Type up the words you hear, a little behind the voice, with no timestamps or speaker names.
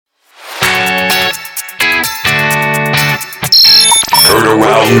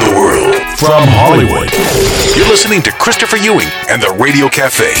around the world. From Hollywood, you're listening to Christopher Ewing and the Radio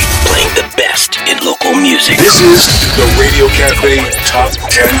Cafe. Playing the best in local music. This is the Radio Cafe Top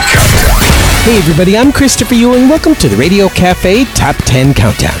 10 Countdown. Hey everybody, I'm Christopher Ewing. Welcome to the Radio Cafe Top 10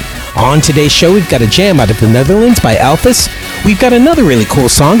 Countdown. On today's show, we've got a jam out of the Netherlands by Alphys. We've got another really cool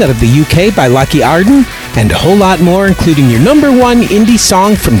song out of the UK by Lucky Arden, and a whole lot more, including your number one indie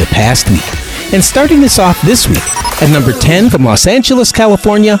song from the past week. And starting us off this week, at number 10 from Los Angeles,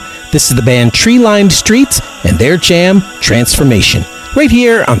 California, this is the band Tree Lined Streets and their jam, Transformation, right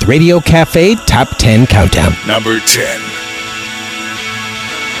here on the Radio Cafe Top 10 Countdown. Number 10.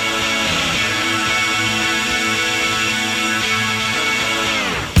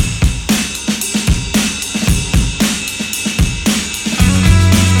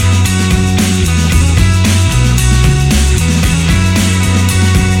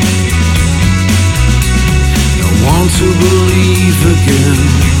 To believe again,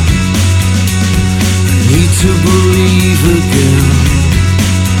 I need to believe again,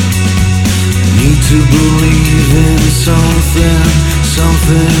 I need to believe in something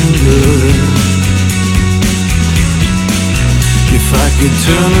good. If I could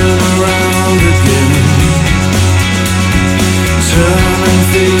turn it around again, turn and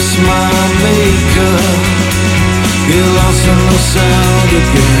face my maker, get lost in the sound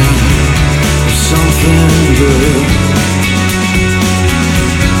again of something good.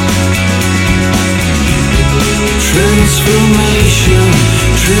 Transformation,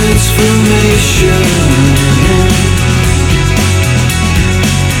 transformation,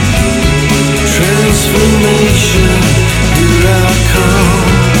 transformation, here I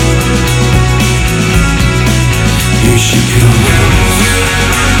come, here she comes,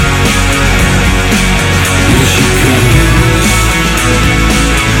 here she comes,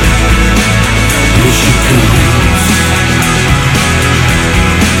 here she comes,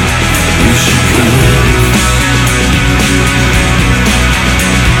 here she comes.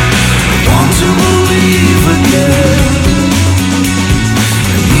 To believe again,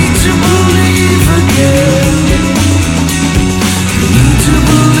 I need to believe again, I need to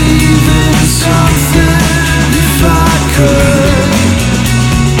believe in something if I could.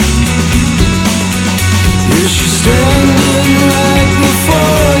 Is she standing right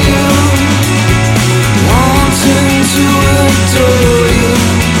before you, wanting to adore you?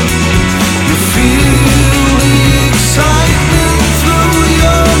 You feel the excitement through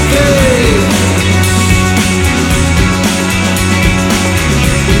your veins.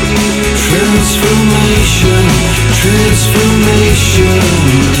 Transformation, transformation,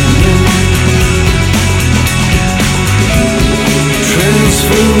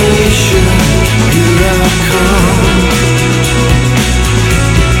 transformation, here I come,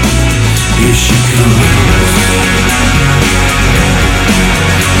 here she comes,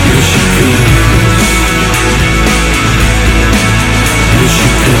 here she comes, here she comes, here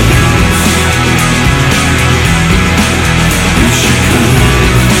she comes.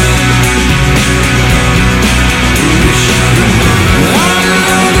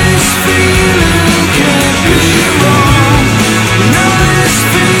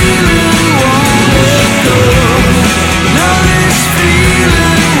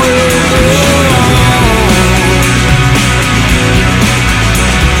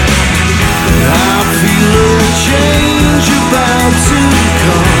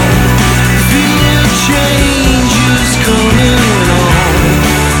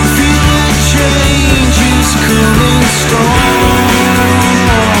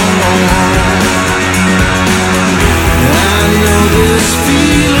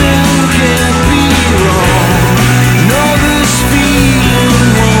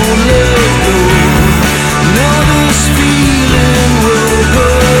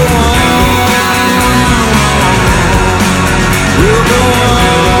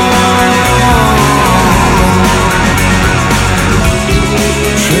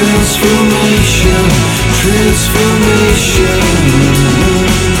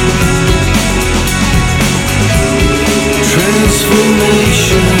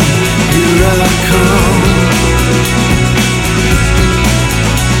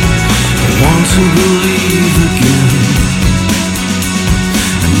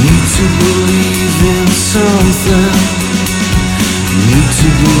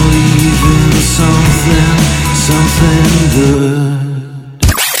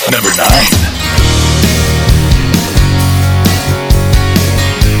 Number 9.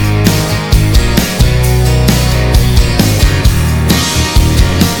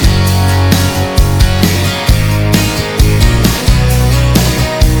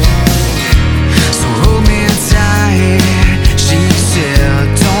 So hold me tight, she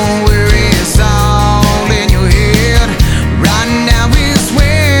said.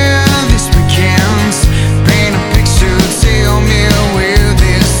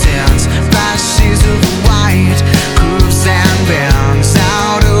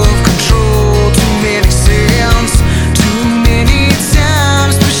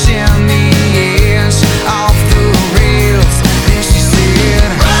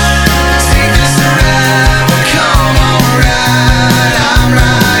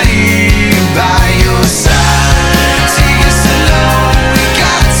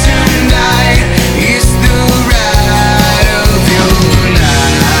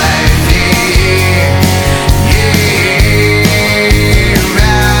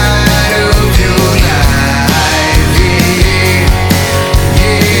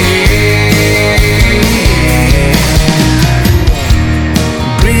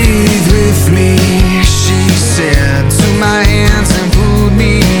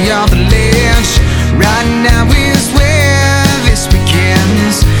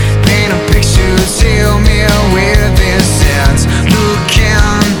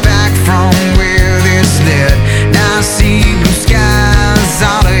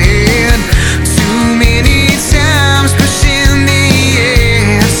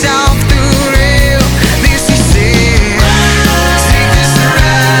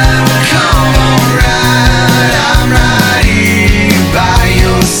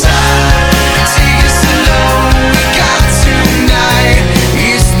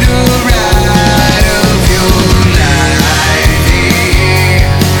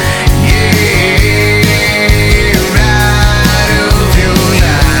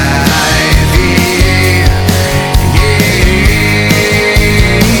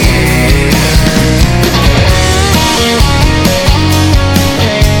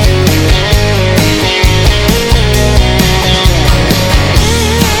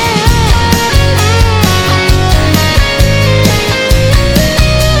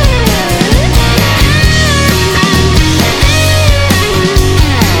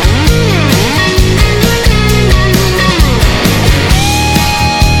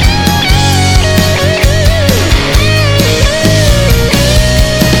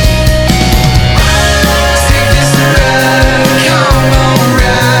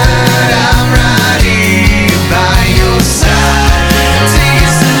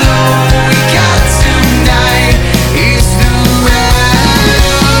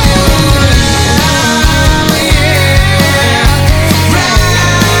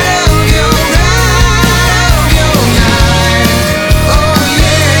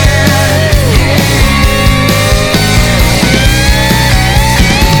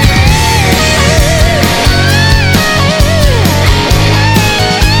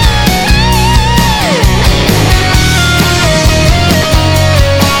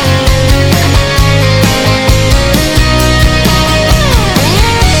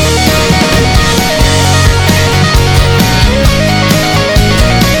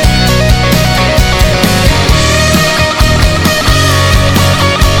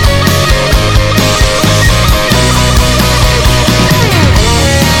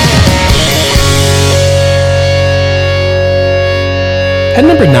 At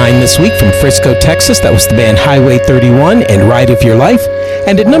number 9 this week from Frisco, Texas, that was the band Highway 31 and Ride of Your Life.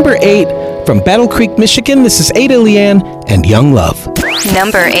 And at number 8 from Battle Creek, Michigan, this is Ada Leanne and Young Love.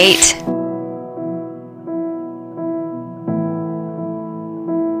 Number 8.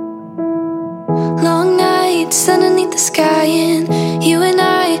 Long nights underneath the sky, and you and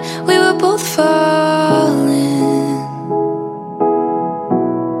I, we were both falling.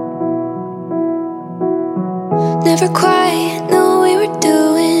 Never quite knew what we were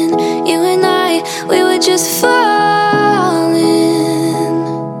doing. You and I, we were just falling.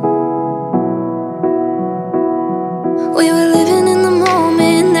 We were living in the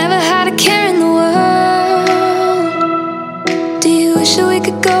moment, never had a care in the world. Do you wish that we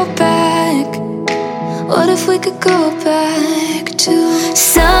could go back? What if we could go back to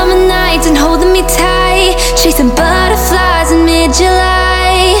summer nights and holding me tight, chasing butterflies in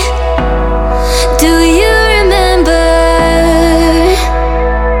mid-July? Do you remember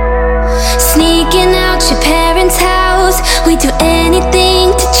sneaking out your parents' house? We'd do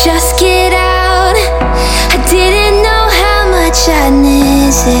anything to just get out. I didn't know how much I'd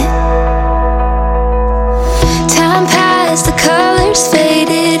miss it. Time passed, the colors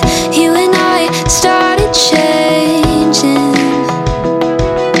faded. You and I started changing.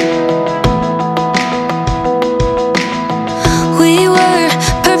 We were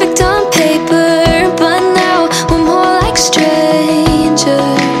perfect on paper, but now we're more like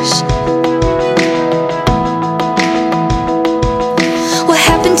strangers. What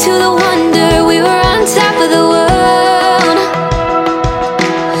happened to the wonder? We were on top of the world.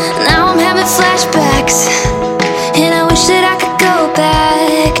 Now I'm having flashbacks, and I wish that I could go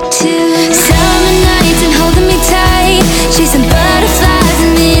back to summer nights and holding me tight, chasing butterflies in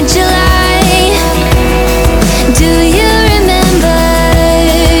mid-July. Do you remember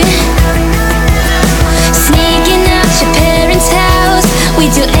sneaking out your parents' house?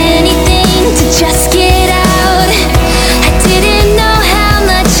 We'd do anything to just get out. I didn't know how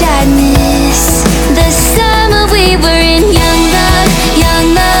much I'd miss the summer we were in. Young love,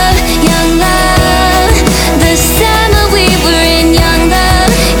 young love, young love. The summer we were in. Young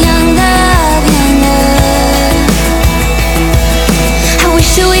love, young love, young love. I wish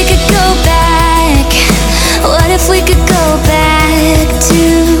that we could go back. What if we could go back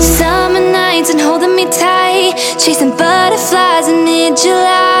to summer nights and holding me tight, chasing butterflies in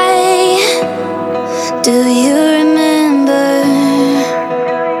mid-July? Do you remember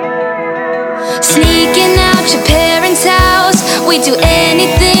sneaking out your parents' house? We'd do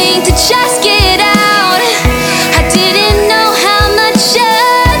anything to just get out. I didn't know how much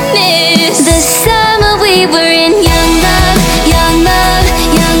I'd miss the summer we were in. Young love, young love,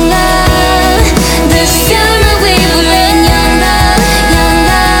 young love. The summer we were in. Young love, young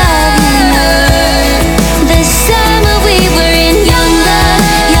love, young love. The summer we were in. Young love,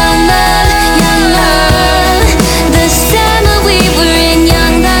 young love, young love. The summer we were in.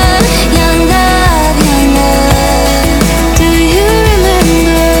 Young love, young love, young love. Do you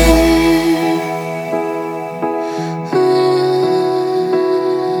remember?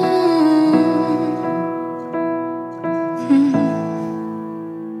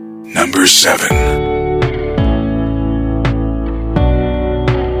 Number 7.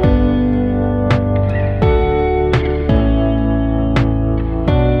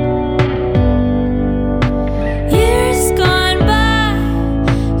 Years gone by,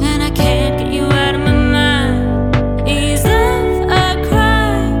 and I can't get you out of my mind. Is love a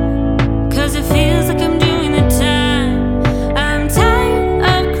crime? 'Cause it feels like I'm doing the time. I'm tired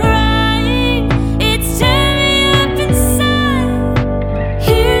of crying, it's tearing me up inside.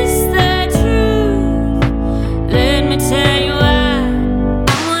 Here's the truth.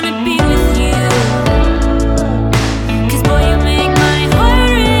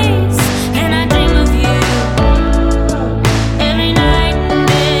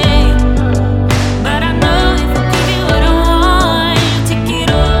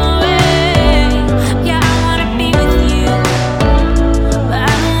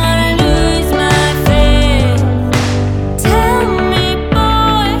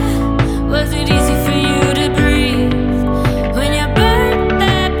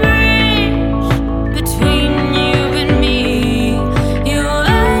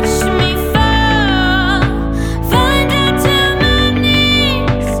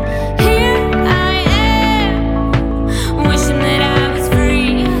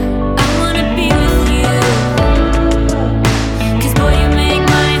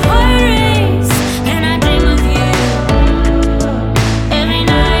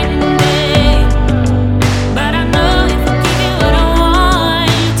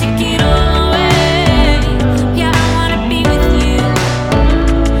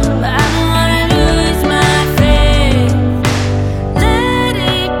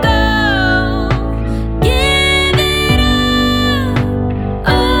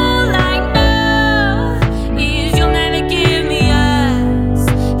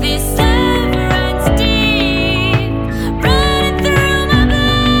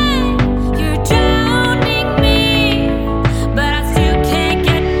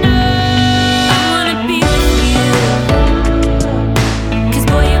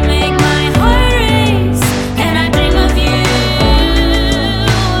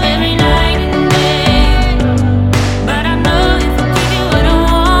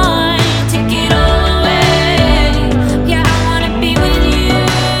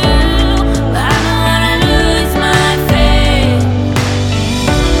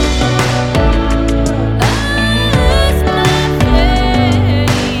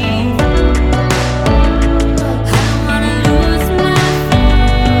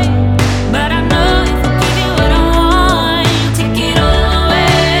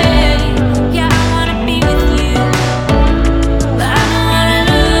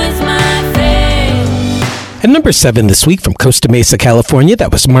 number 7 this week from Costa Mesa, California,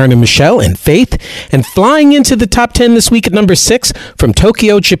 that was Marna Michelle and Faith. And flying into the top 10 this week at number 6 from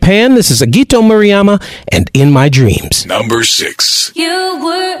Tokyo, Japan, this is Agito Murayama and In My Dreams. Number 6. You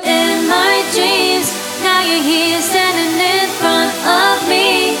were in my dreams. Now you're here standing in front of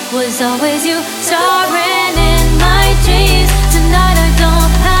me. Was always you starring in my dreams. Tonight I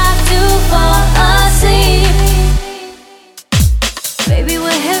don't have to fall asleep. Baby,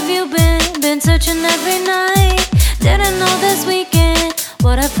 where have you been? Been searching every night. Didn't know this weekend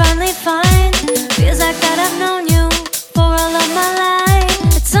what I finally find. Feels like that I've known you for all of my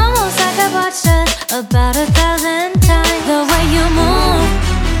life. It's almost like I've watched it about 1,000 times. The way you move,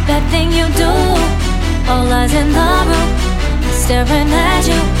 that thing you do, all eyes in the room, staring at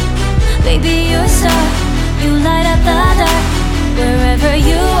you. Baby, you're a star, you light up the dark. Wherever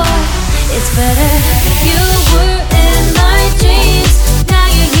you are, it's better. You were in my dreams. Now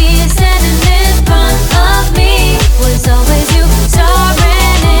you're here standing in front of me. Was always you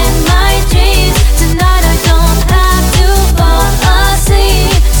starring in my dreams. Tonight I don't have to fall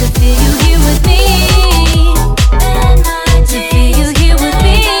asleep to feel you here with me. To feel you here with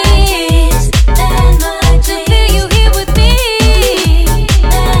me. To feel you here with me.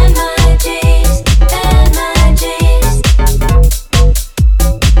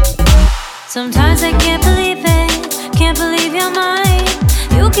 Sometimes I can't believe it, can't believe you're mine.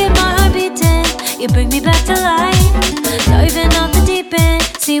 You keep my heart beating, you bring me back to life. Diving off the deep end,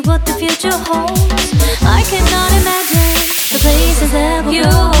 see what the future holds. I cannot imagine the places that we'll go. You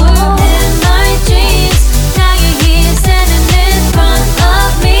were in my dreams. Now you're here standing in front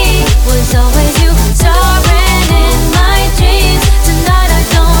of me. Was always you starring in my dreams. Tonight I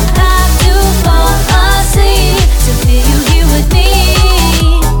don't have to fall asleep to feel you here with me.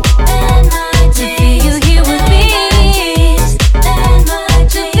 To feel you here with me.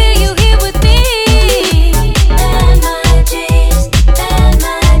 To feel you here with me.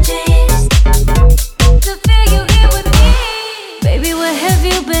 To feel you here with me. Baby, where have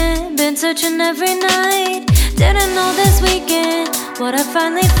you been? Been searching every night. Didn't know this weekend what I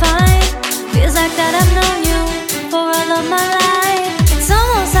finally find. Feels like that I've known you for all of my life. It's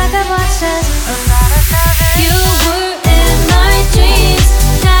almost like I've watched us about 1,000. You were in my dreams.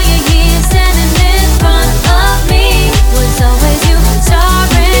 Now you're here standing in front of me. Was always you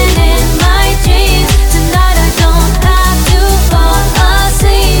starring in my dreams. Tonight I don't have to fall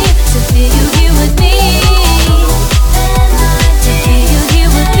asleep to feel you here with me. To feel you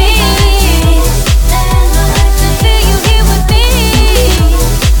here with me. To feel you here with me.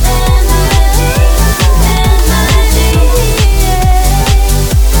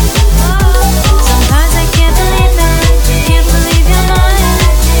 Sometimes I can't believe it, can't believe you're mine.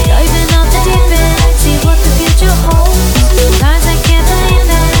 Diving off the deep end, see what the future holds. Sometimes I can't believe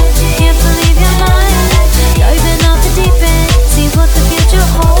it, can't believe you're mine. Diving off the deep end, see what the future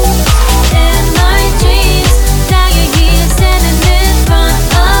holds. In my dreams, now you're here standing in front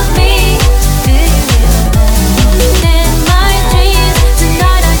of me. Feel you in my dreams.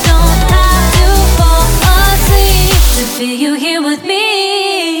 Tonight I don't have to fall asleep to feel you here with me.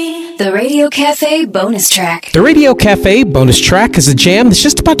 The Radio Cafe bonus track. The Radio Cafe bonus track is a jam that's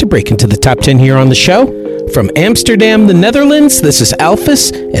just about to break into the top 10 here on the show. From Amsterdam, the Netherlands, this is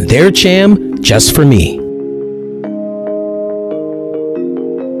Alphys and their jam, Just For Me.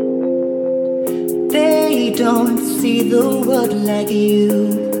 They don't see the world like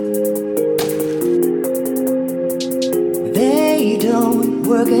you. They don't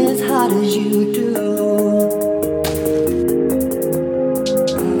work as hard as you do.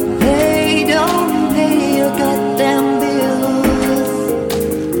 They don't pay your goddamn bills.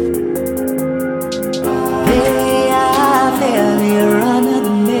 They are fairly run of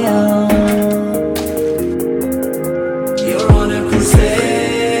the mill. You're on a crusade.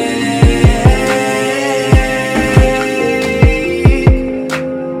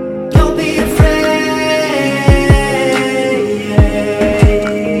 Don't be afraid.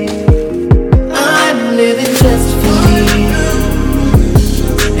 I'm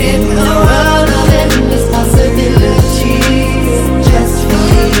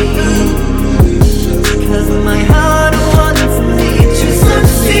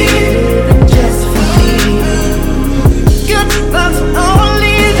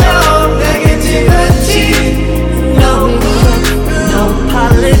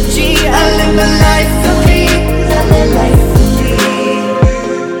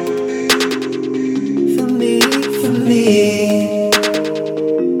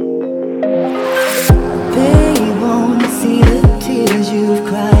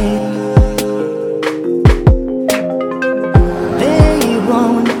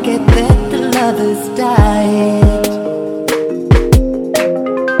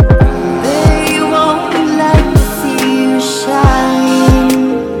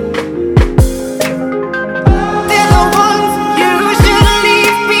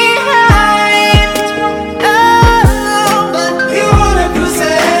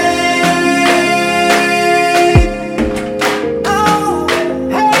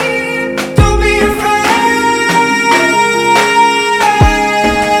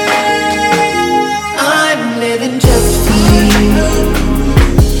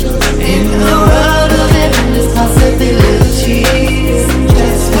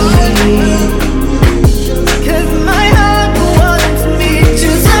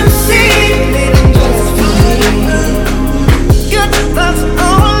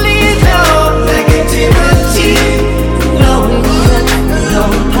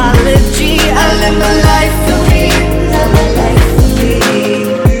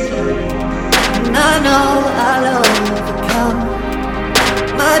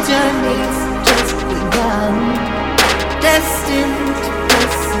My journey's just begun, destined to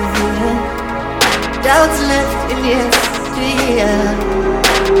persevere. Doubts left in yesteryear.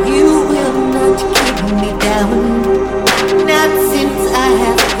 You will not keep me down, not since I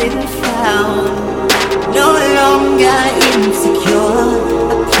have been found. No longer insecure.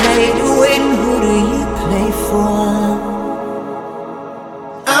 I play to win. Who do you play for?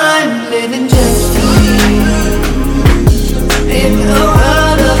 I'm living just for you. In a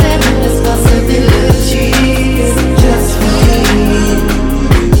world of endless possibilities, just for you.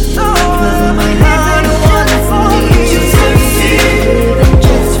 Cause my heart wants me just for you.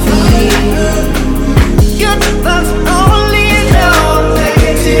 Just for you. Good thoughts only know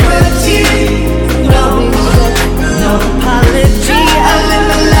negativity. No apology. I live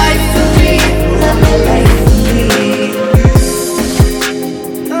my life for me. Live my life for me.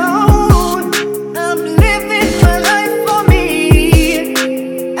 Oh, I'm living my life for me.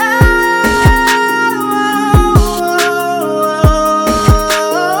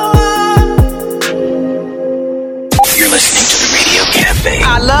 You're listening to the Radio Cafe,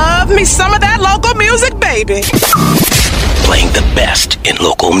 I love me some of that local music, baby. playing the best in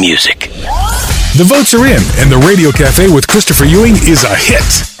local music. The votes are in, and the Radio Cafe with Christopher Ewing is a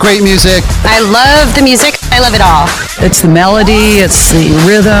hit. Great music. I love the music. I love it all. It's the melody, it's the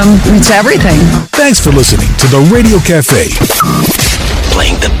rhythm, it's everything. Thanks for listening to the Radio Cafe.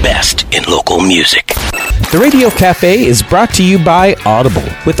 Playing the best in local music. The Radio Cafe is brought to you by Audible.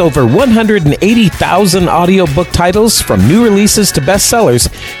 With over 180,000 audiobook titles from new releases to bestsellers,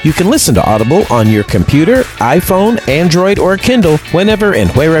 you can listen to Audible on your computer, iPhone, Android, or Kindle whenever and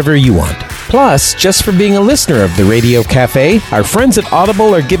wherever you want. Plus, just for being a listener of the Radio Cafe, our friends at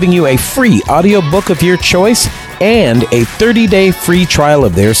Audible are giving you a free audiobook of your choice and a 30-day free trial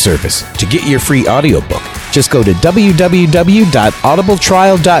of their service. To get your free audiobook, just go to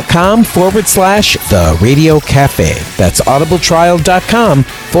www.audibletrial.com/The Radio Cafe. That's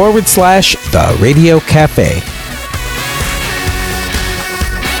audibletrial.com/The Radio Cafe.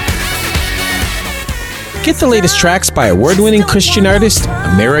 Get the latest tracks by award-winning Christian artist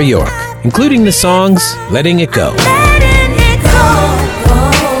Amira York, including the songs Letting It Go. Letting it go,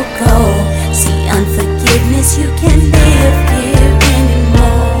 go, go. See, unforgiveness, you can't live here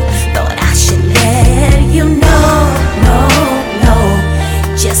anymore. Thought I should let you know, no, no.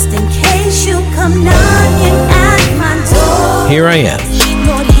 Just in case you come knocking at my door. Here I Am.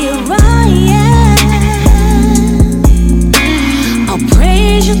 Lord, here I am. I'll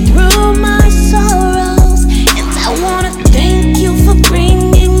praise you through my sorrows, and I wanna thank you for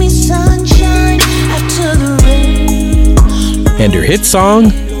bringing me sunshine after the rain. And her hit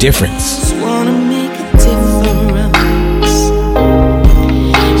song, Difference. Just wanna make a difference.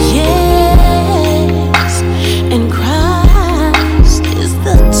 Yes, and Christ is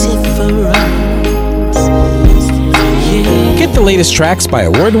the difference. Yeah. Get the latest tracks by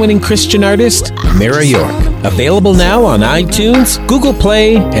award-winning Christian artist Amira York. Available now on iTunes, Google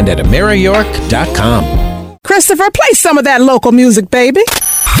Play, and at AmiraYork.com. Christopher, play some of that local music, baby.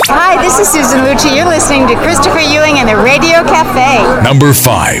 Hi, this is Susan Lucci. You're listening to Christopher Ewing and the Radio Cafe. Number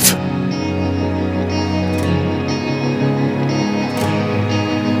 5.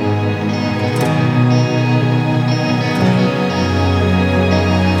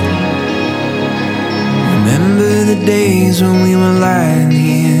 Remember the days when we were lying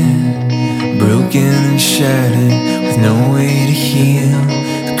here, broken and shattered, with no way to heal.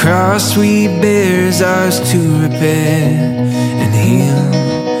 The cross we bear is ours to repair and heal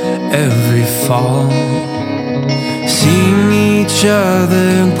every fall. Seeing each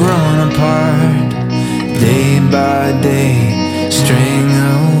other grown apart, day by day, straying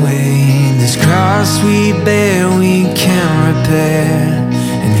away. This cross we bear, we can repair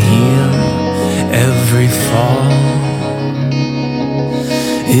and heal every fall.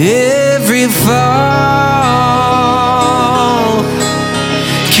 Every fall.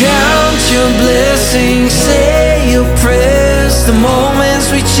 Count your blessings, say your prayers, the moments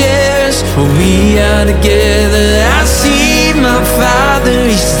we cherish when we are together. I see my Father,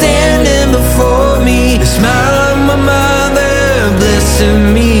 He's standing before me, the smile of my mother,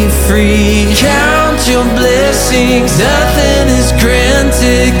 blessing me free. Count your blessings, nothing is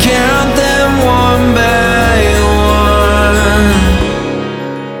granted, count them one by one.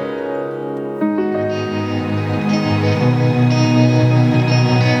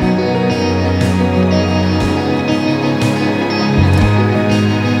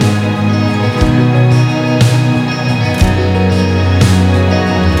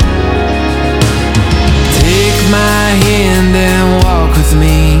 My hand and walk with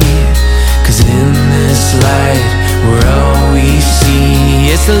me, 'cause in this light we're all we see.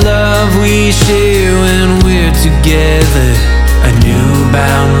 It's the love we share when we're together. A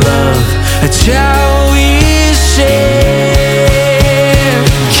newbound love, a child we share.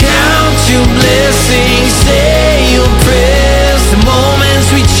 Count your blessings, say your prayers, the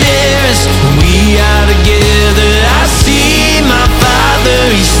moments we cherish when we are together. I see my Father,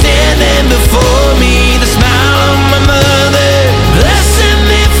 He's standing before me, the smile on my mother, blessing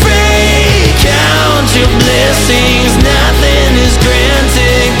me free. Count your blessings, nothing is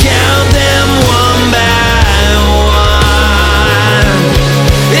granted. Count them one by one.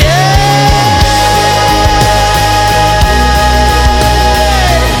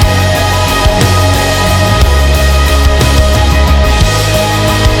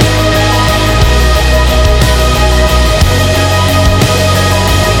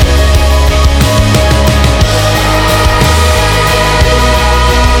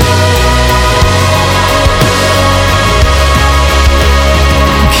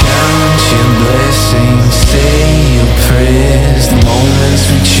 Say your prayers, the moments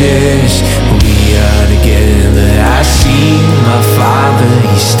we cherish when we are together. I see my Father,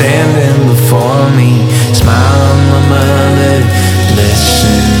 He's standing before me, smile on my mother,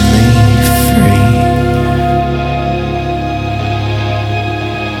 blessing me free.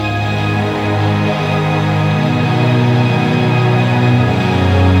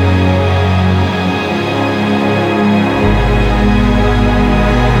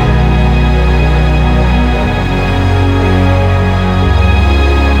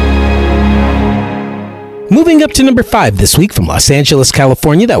 Moving up to number 5 this week from Los Angeles,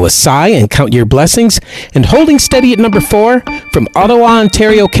 California, that was Psy and Count Your Blessings. And holding steady at number 4 from Ottawa,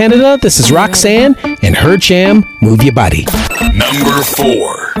 Ontario, Canada, this is Roxanne and her jam, Move Your Body. Number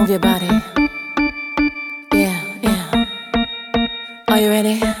 4. Move your body. Yeah, yeah. Are you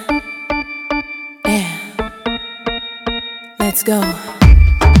ready? Yeah. Let's go.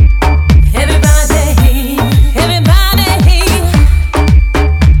 Everybody, everybody,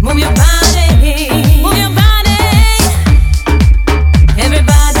 move your body. Move your body.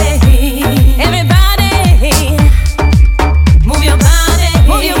 Everybody, everybody, move your body.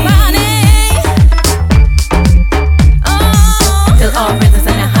 Move your body. Oh, feel all rhythms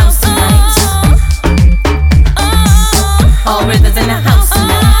in the house tonight. Oh, all rhythms in the house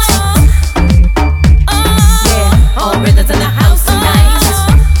tonight. Yeah, all rhythms in the house tonight.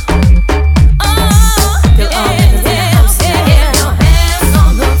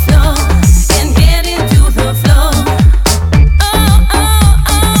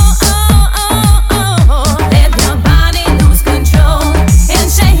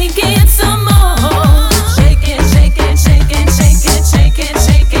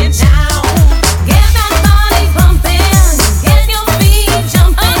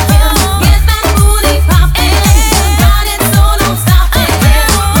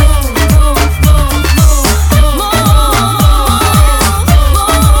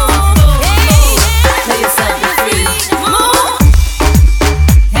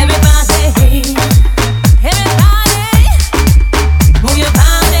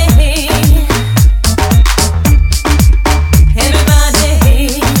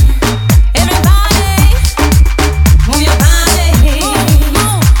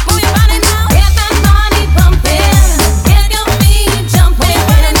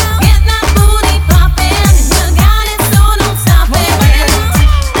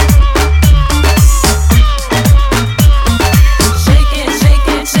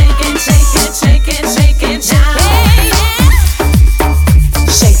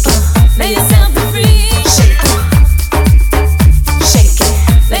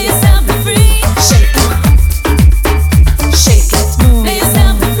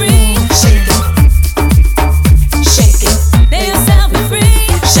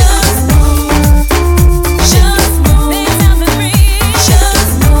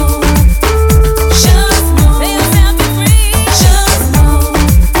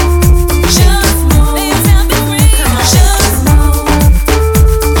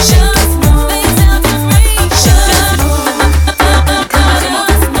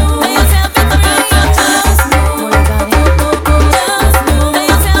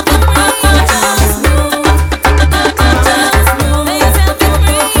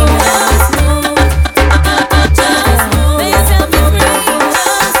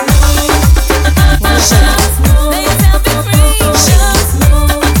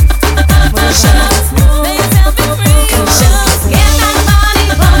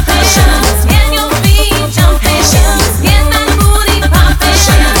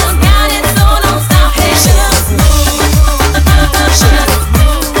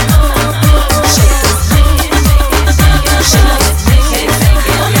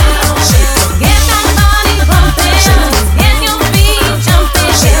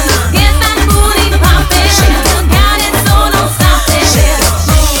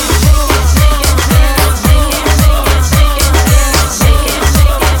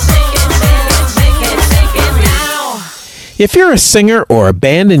 If you're a singer or a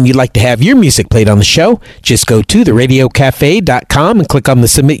band and you'd like to have your music played on the show, just go to theradiocafe.com and click on the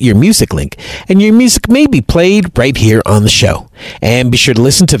Submit Your Music link, and your music may be played right here on the show. And be sure to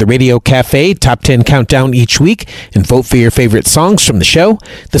listen to the Radio Cafe Top 10 Countdown each week and vote for your favorite songs from the show.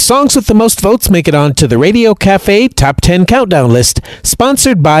 The songs with the most votes make it on to the Radio Cafe Top 10 Countdown list,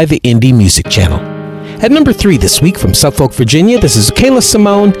 sponsored by the Indie Music Channel. At number 3 this week from Suffolk, Virginia, this is Kayla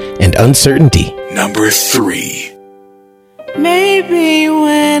Simone and Uncertainty. Number 3. Maybe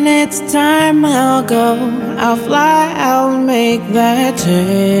when it's time I'll go, I'll fly, I'll make that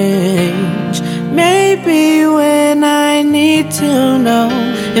change. Maybe when I need to know,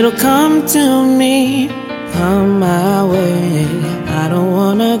 it'll come to me, come my way. I don't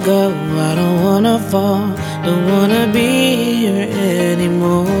wanna go, I don't wanna fall, don't wanna be here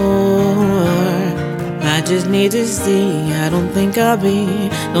anymore. I just need to see, I don't think I'll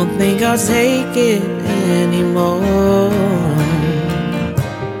take it anymore.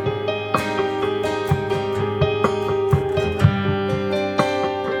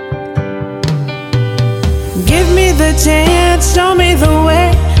 Give me the chance, show me the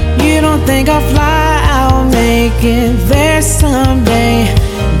way. You don't think I'll fly, I'll make it there someday.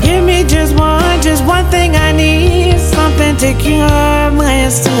 Give me just one thing I need, something to cure my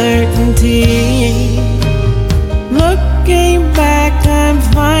uncertainty. Looking back, I'm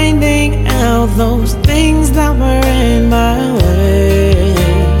finding out those things that were in my way,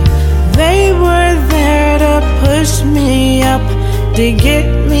 they were there to push me up, to get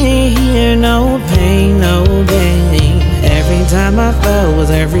me here. No pain, no gain. Every time I fell was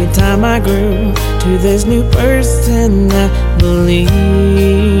every time I grew to this new person that believes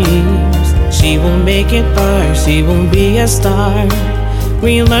she won't make it far, she won't be a star.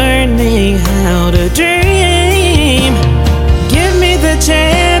 Relearning how to dream. Give me the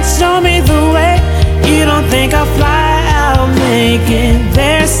chance, show me the way. You don't think I'll fly, I'll make it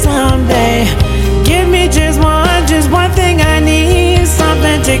there someday. Give me just one thing I need,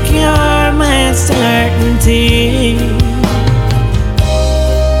 something to cure my uncertainty.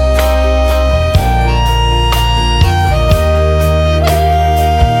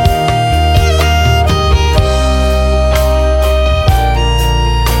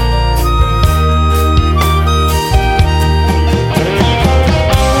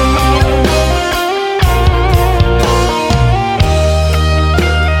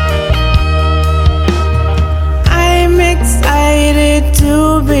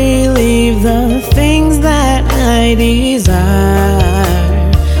 The things that I desire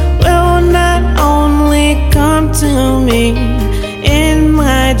will not only come to me, in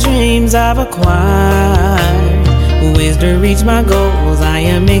my dreams I've acquired ways to reach my goals. I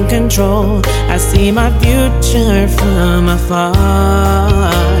am in control, I see my future from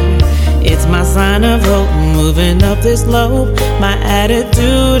afar. It's my sign of hope, moving up this slope, my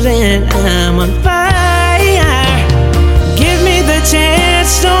attitude and I'm on fire. Give me the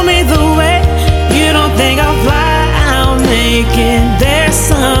chance, show me the way. You don't think I'll fly, I'll make it there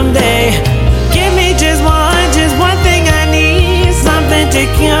someday. Give me just one thing I need, something to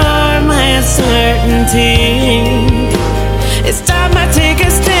cure my uncertainty. It's time I take a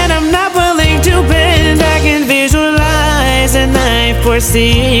stand, I'm not willing to bend. I can visualize and I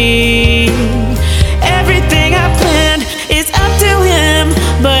foresee everything I planned is up to him,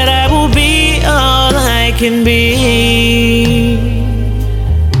 but I will be all I can be.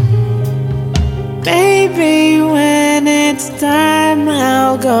 Baby, when it's time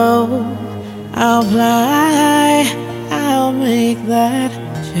I'll go, I'll fly, I'll make that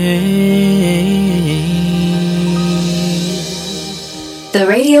change. The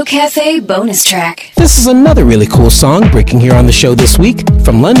Radio Cafe bonus track. This is another really cool song breaking here on the show this week.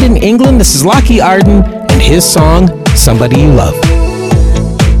 From London, England, this is Lockie Arden and his song, Somebody You Love.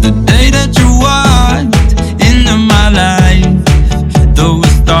 The day that you walked into my life, there were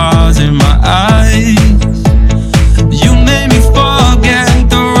stars in my eyes. You made me forget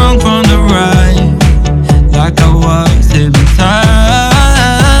the wrong from the right, like I was hypnotized.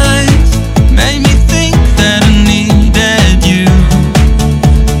 Made me think that I needed you,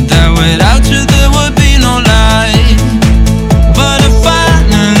 that without you there would be no life. But I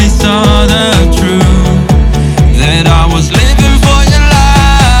finally saw the truth, that I was living for your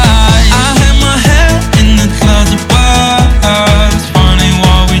life. I had my head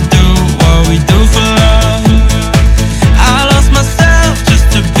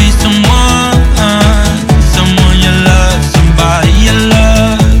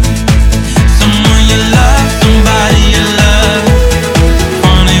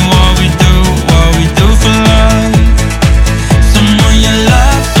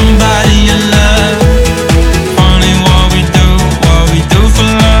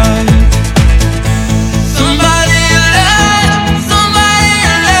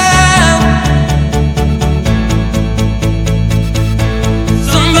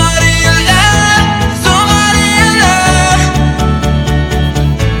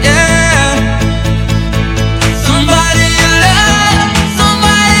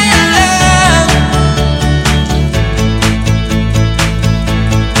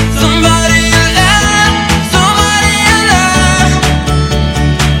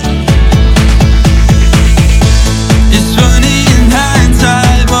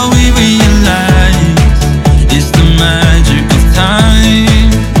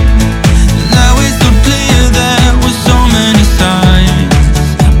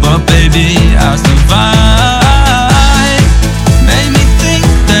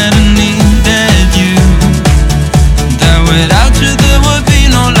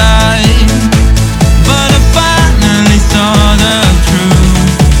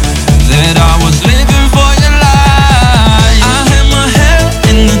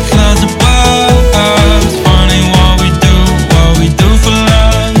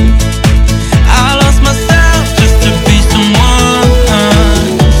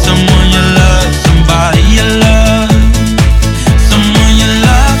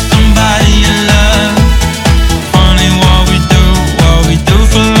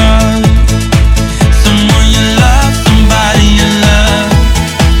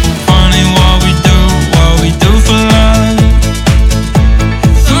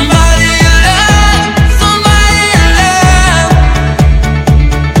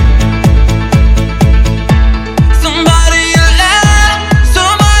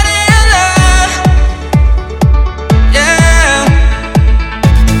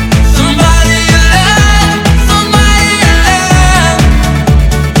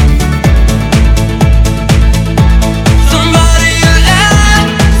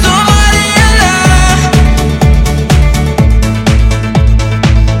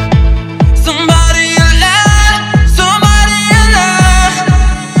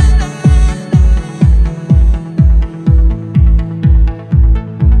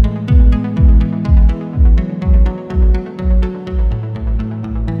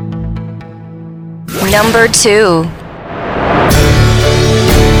Number 2.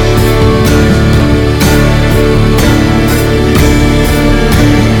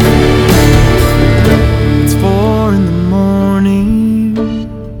 It's 4 in the morning,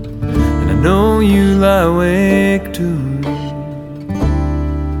 and I know you lie awake too,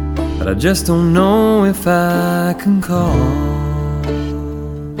 but I just don't know if I can call.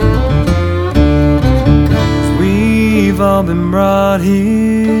 'Cause we've all been brought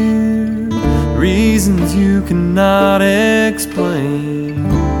here, reasons you cannot explain,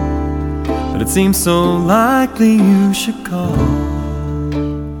 but it seems so likely you should call.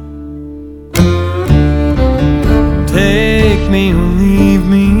 Take me or leave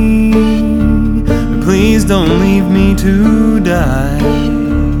me, but please don't leave me to die.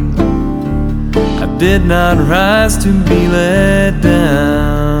 I did not rise to be let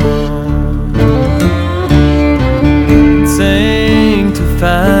down.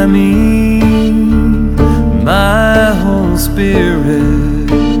 Sanctify me, my whole spirit,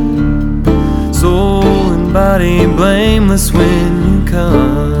 soul and body blameless when you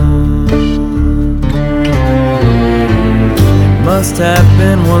come. Must have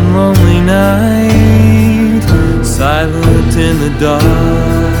been one lonely night, silent in the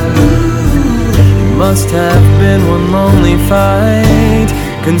dark. Must have been one lonely fight,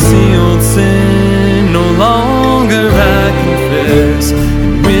 concealed sin no longer I confess.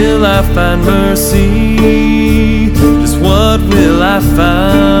 And will I find mercy? Just what will I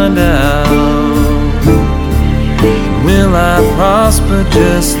find out? Will I prosper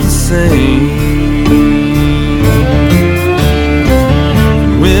just the same?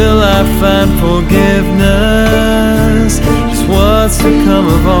 Will I find forgiveness? Just what's to come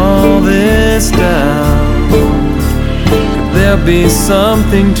of all this doubt? Could there be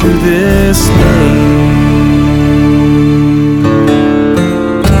something to this name?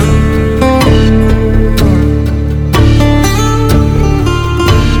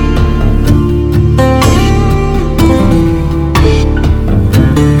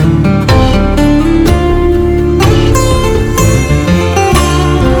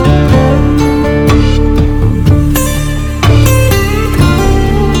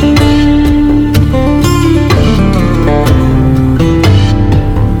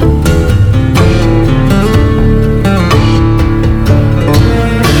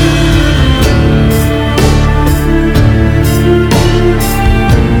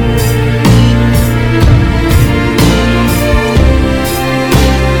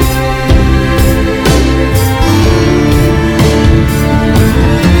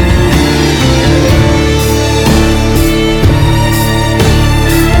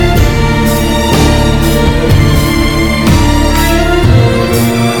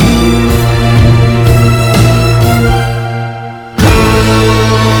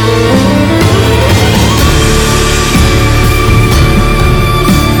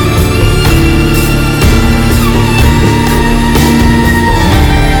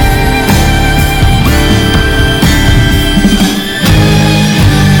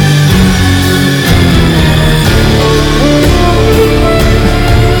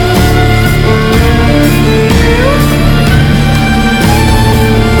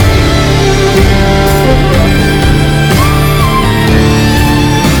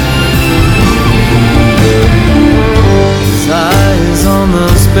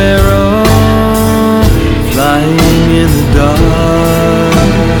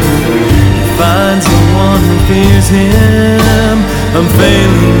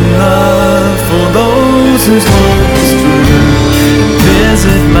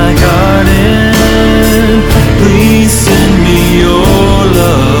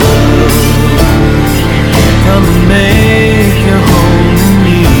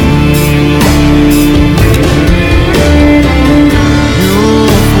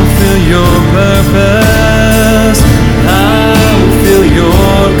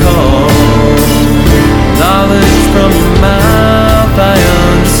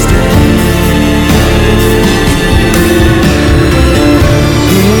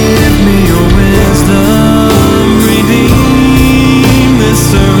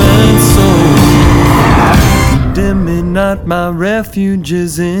 Refuge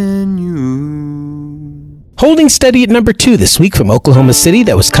is in you. Holding steady at number 2 this week from Oklahoma City,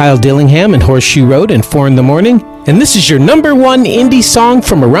 that was Kyle Dillingham and Horseshoe Road and 4 in the Morning. And this is your number 1 indie song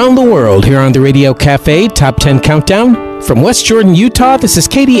from around the world here on the Radio Cafe Top 10 Countdown. From West Jordan, Utah, this is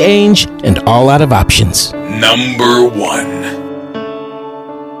Katie Ainge and All Out of Options. Number 1.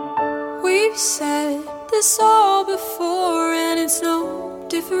 We've said this all before, and it's no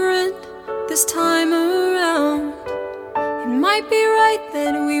different this time around. It might be right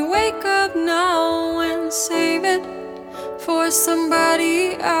that we wake up now and save it for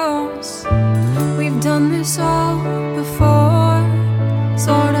somebody else. We've done this all before,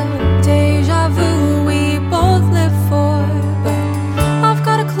 sort of deja vu we both live for. But I've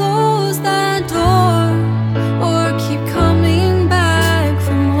gotta close that door or keep coming back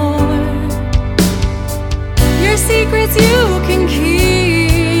for more. Your secrets you can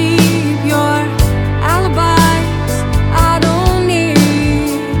keep, your alibis I don't need.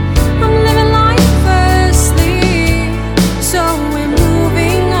 I'm living life firstly, so we're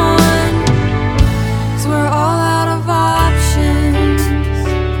moving on, 'cause we're all out of options,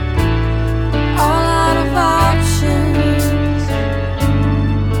 all out of options.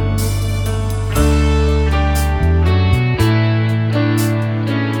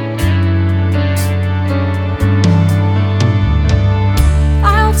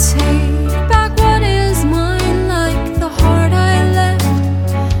 I'll take back what is mine, like the heart I left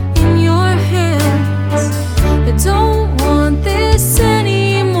in your hands. I don't want this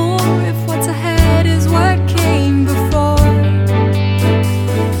anymore if what's ahead is what came before.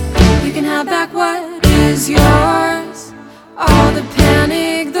 You can have back what is yours, all the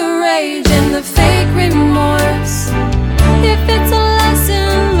panic, the rage, and the fake remorse. If it's a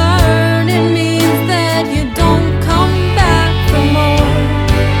lesson learned, it means that you don't come back for more.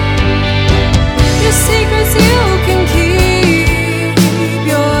 Your secrets you can keep,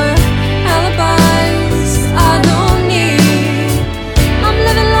 your alibis I don't need. I'm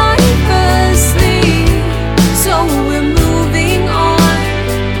living life asleep, so we're moving on,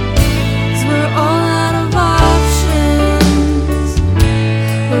 'cause we're all out of options.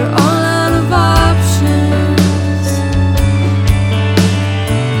 We're all out of options.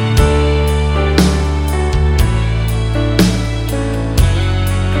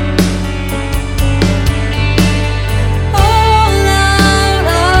 All out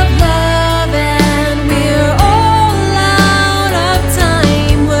of love and we're all out of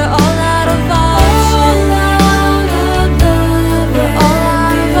time. We're all out of options. All out of love. We're all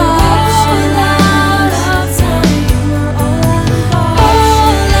out of options. All out of time. We're all out of options.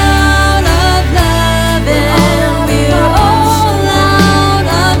 All out of love and we're all out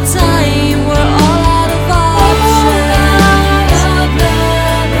of time. We're all out of options. All out of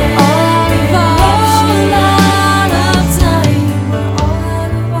love. We're all out of options. All out of time. We're all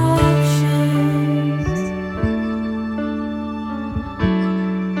out of options.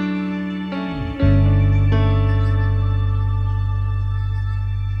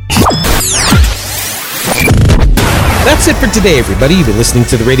 That's it for today, everybody. You've been listening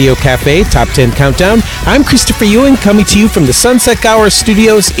to the Radio Cafe Top 10 Countdown. I'm Christopher Ewing, coming to you from the Sunset Gower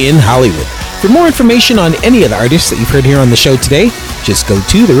Studios in Hollywood. For more information on any of the artists that you've heard here on the show today, just go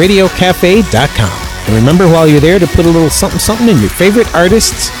to theradiocafe.com. And remember, while you're there, to put a little something in your favorite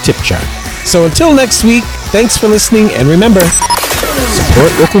artist's tip jar. So until next week, thanks for listening, and remember,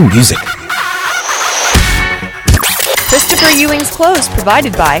 support local music. Christopher Ewing's clothes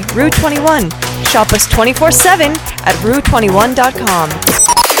provided by Rue 21. Shop us 24/7 at rue21.com.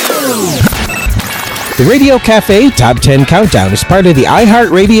 The Radio Cafe Top 10 Countdown is part of the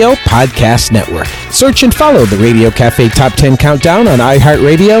iHeartRadio Podcast Network. Search and follow the Radio Cafe Top 10 Countdown on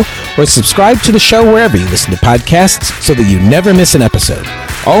iHeartRadio or subscribe to the show wherever you listen to podcasts so that you never miss an episode.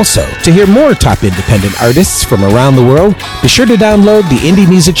 Also, to hear more top independent artists from around the world, be sure to download the Indie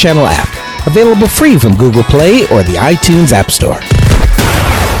Music Channel app, available free from Google Play or the iTunes App Store.